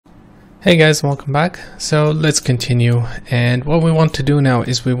Hey guys, welcome back. So let's continue, and what we want to do now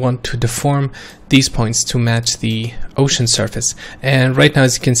is we want to deform these points to match the ocean surface. And right now,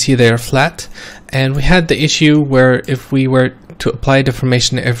 as you can see, they are flat, and we had the issue where if we were to apply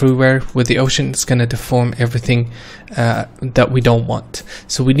deformation everywhere with the ocean, it's going to deform everything that we don't want.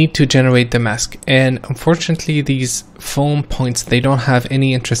 So we need to generate the mask, and unfortunately these foam points, they don't have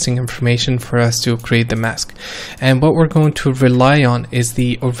any interesting information for us to create the mask. And what we're going to rely on is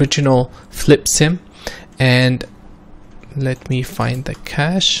the original flip sim. And let me find the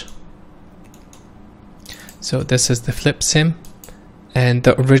cache. So this is the flip sim, and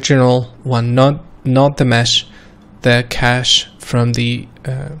the original one, not the mesh, the cache from the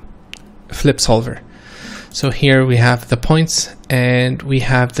flip solver. So here we have the points and we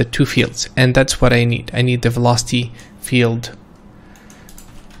have the two fields, and that's what I need. I need the velocity field,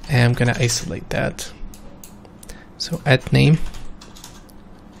 and I'm gonna isolate that. So at name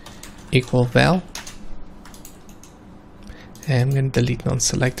equal val, and I'm gonna delete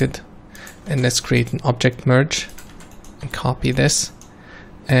non-selected, and let's create an object merge and copy this,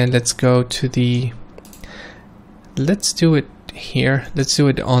 and let's go to the, let's do it here, let's do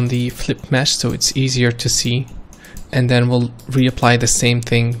it on the flip mesh so it's easier to see, and then we'll reapply the same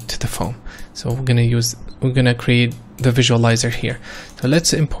thing to the foam. So we're gonna create the visualizer here. So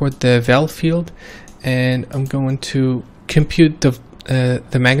let's import the val field, and I'm going to compute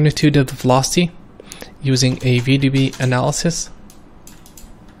the magnitude of the velocity using a VDB analysis.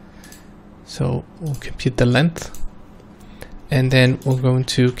 So we'll compute the length, and then we're going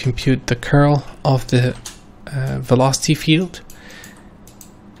to compute the curl of the velocity field,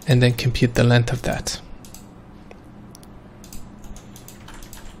 and then compute the length of that.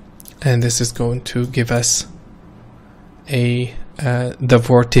 And this is going to give us the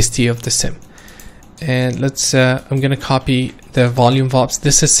vorticity of the sim. And let's I'm gonna copy the volume VOPs.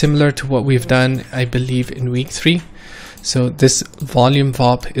 This is similar to what we've done, I believe, in week 3. So this volume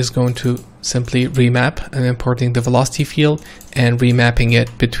VOP is going to simply remap. I'm importing the velocity field and remapping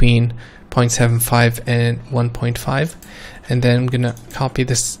it between 0.75 and 1.5, and then I'm gonna copy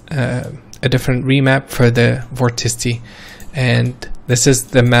this a different remap for the vorticity. And this is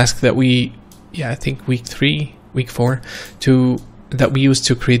the mask that we, I think week 4 that we used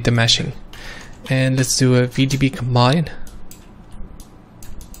to create the meshing. And let's do a VDB combine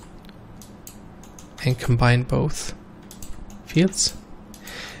and combine both fields,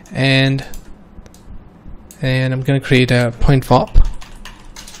 and I'm gonna create a point VOP.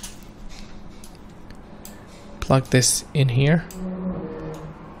 Plug this in here.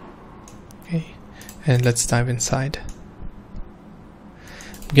 Okay, and let's dive inside.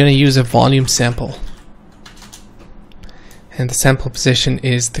 I'm gonna use a volume sample, and the sample position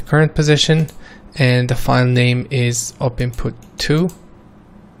is the current position, and the file name is opinput2.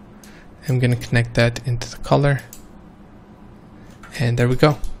 I'm gonna connect that into the color, and there we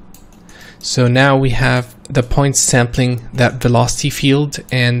go. So now we have the points sampling that velocity field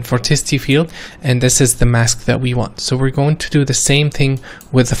and vorticity field, and this is the mask that we want. So we're going to do the same thing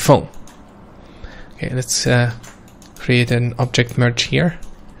with the foam. Okay, let's create an object merge here,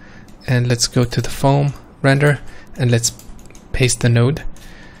 and let's go to the foam render, and let's paste the node.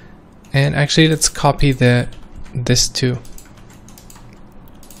 And actually, let's copy this too.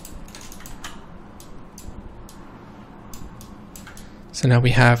 So now we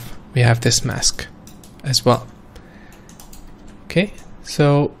have this mask as well. Okay,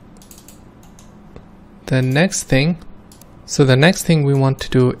 so the next thing we want to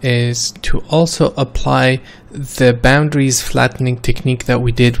do is to also apply the boundaries flattening technique that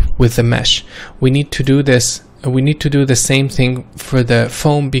we did with the mesh. We need to do this. We need to do the same thing for the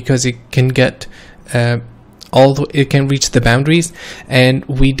foam, because it can get it can reach the boundaries, and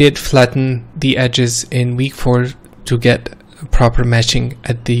we did flatten the edges in week 4 to get proper meshing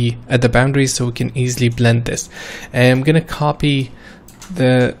at the boundaries, so we can easily blend this. And I'm gonna copy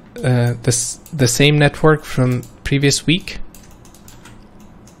the same network from previous week,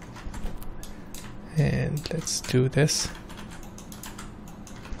 and let's do this.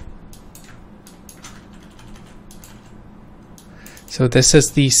 So this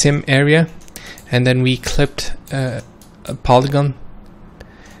is the sim area, and then we clipped a polygon,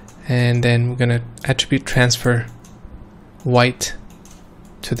 and then we're gonna attribute transfer white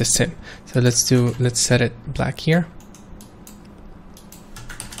to the sim. So let's set it black here.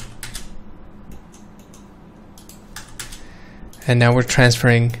 And now we're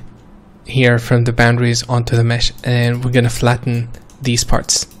transferring here from the boundaries onto the mesh, and we're gonna flatten these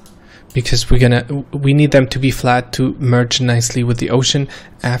parts, because we need them to be flat to merge nicely with the ocean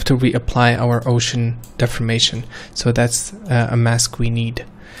after we apply our ocean deformation. So that's a mask we need.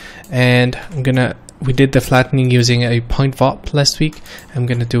 and we did the flattening using a point VOP last week. I'm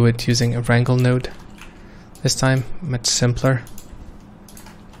gonna do it using a wrangle node this time, much simpler.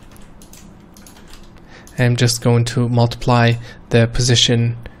 I'm just going to multiply the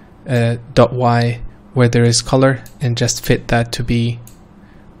position .y where there is color and just fit that to be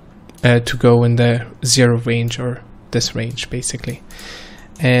to go in the 0 range, or this range basically.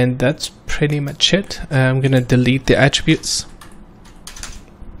 And that's pretty much it. I'm gonna delete the attributes,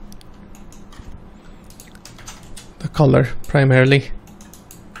 the color primarily,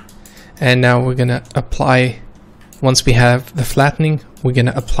 and now we're gonna apply, once we have the flattening, we're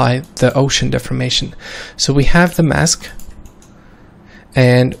gonna apply the ocean deformation. So we have the mask,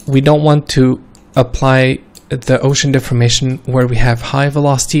 and we don't want to apply the ocean deformation where we have high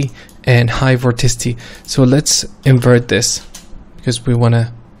velocity and high vorticity. So let's invert this, because we want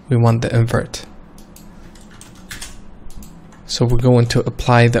the invert. So we're going to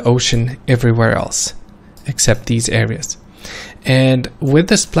apply the ocean everywhere else except these areas. And with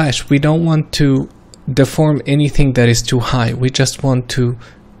the splash, we don't want to deform anything that is too high. We just want to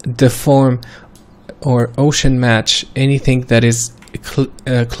deform or ocean match anything that is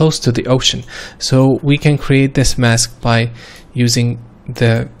close to the ocean. So we can create this mask by using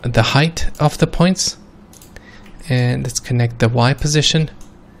the height of the points, and let's connect the Y position,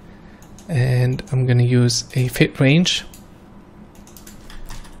 and I'm going to use a fit range.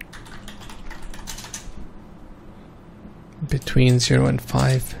 Between 0 and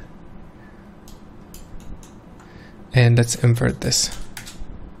 5, and let's invert this.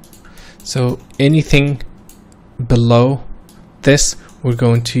 So anything below this, we're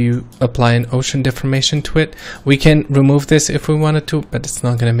going to apply an ocean deformation to it. We can remove this if we wanted to, but it's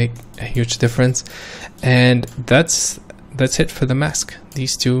not going to make a huge difference. And that's it for the mask.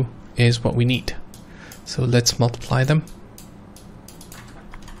 These two is what we need. So let's multiply them.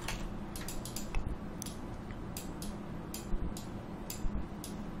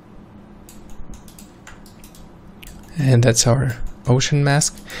 And that's our ocean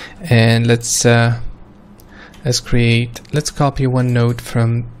mask. And let's copy one node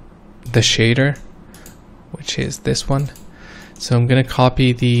from the shader, which is this one. So I'm going to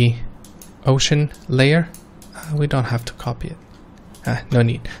copy the ocean layer. We don't have to copy it. No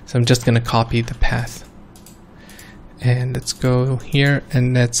need. So I'm just going to copy the path. And let's go here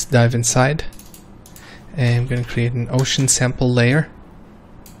and let's dive inside. And I'm going to create an ocean sample layer.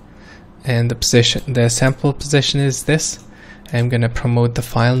 And the sample position is this. I'm going to promote the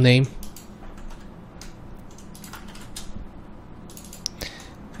file name.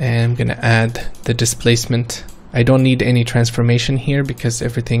 And I'm going to add the displacement. I don't need any transformation here because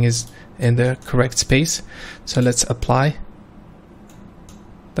everything is in the correct space. So let's apply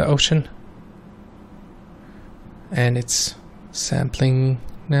the ocean. And it's sampling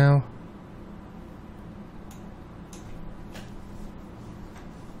now.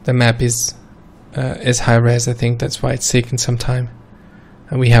 The map is high res, I think that's why it's taken some time.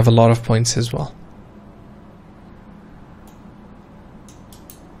 And we have a lot of points as well.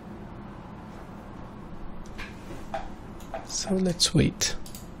 So let's wait.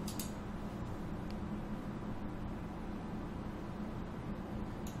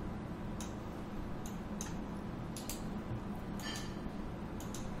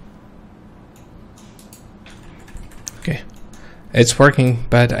 Okay. It's working,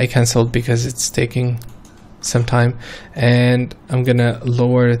 but I canceled because it's taking some time, and I'm gonna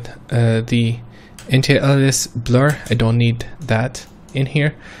lower the anti-alias blur. I don't need that in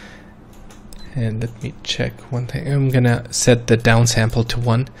here. And let me check one thing. I'm gonna set the downsample to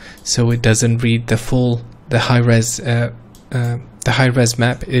 1 so it doesn't read the high res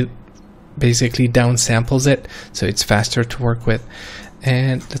map. It basically downsamples it, so it's faster to work with.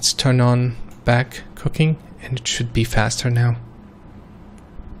 And let's turn on back cooking, and it should be faster now.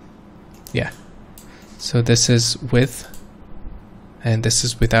 Yeah, so this is with, and this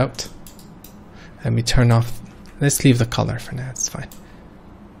is without. Let me turn off, let's leave the color for now, it's fine.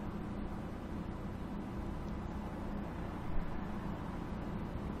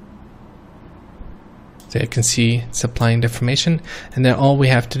 So you can see it's applying deformation, and then all we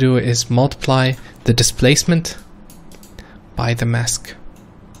have to do is multiply the displacement by the mask.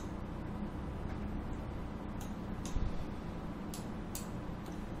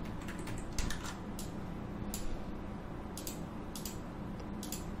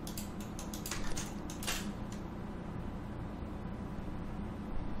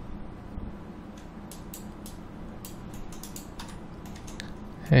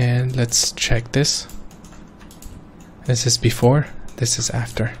 And let's check this. This is before, this is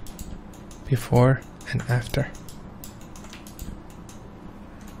after. Before and after.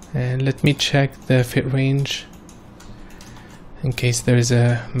 And let me check the fit range in case there is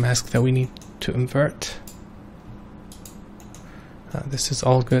a mask that we need to invert. This is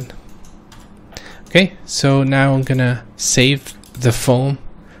all good. Okay, so now I'm gonna save the foam,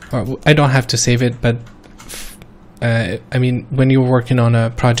 or I don't have to save it, but I mean, when you're working on a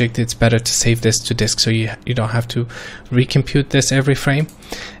project, it's better to save this to disk so you don't have to recompute this every frame.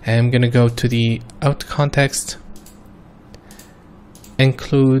 And I'm gonna go to the out context,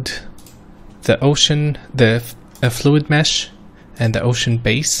 include the ocean, the fluid mesh, and the ocean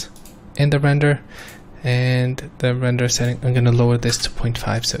base in the render. And the render setting, I'm gonna lower this to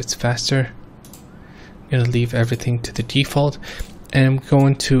 0.5 so it's faster. I'm gonna leave everything to the default, and I'm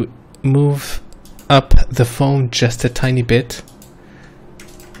going to move up the foam just a tiny bit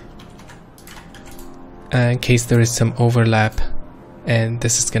in case there is some overlap, and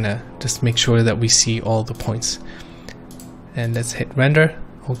this is gonna just make sure that we see all the points. And let's hit render.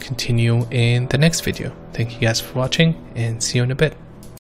 We'll continue in the next video. Thank you guys for watching, and see you in a bit.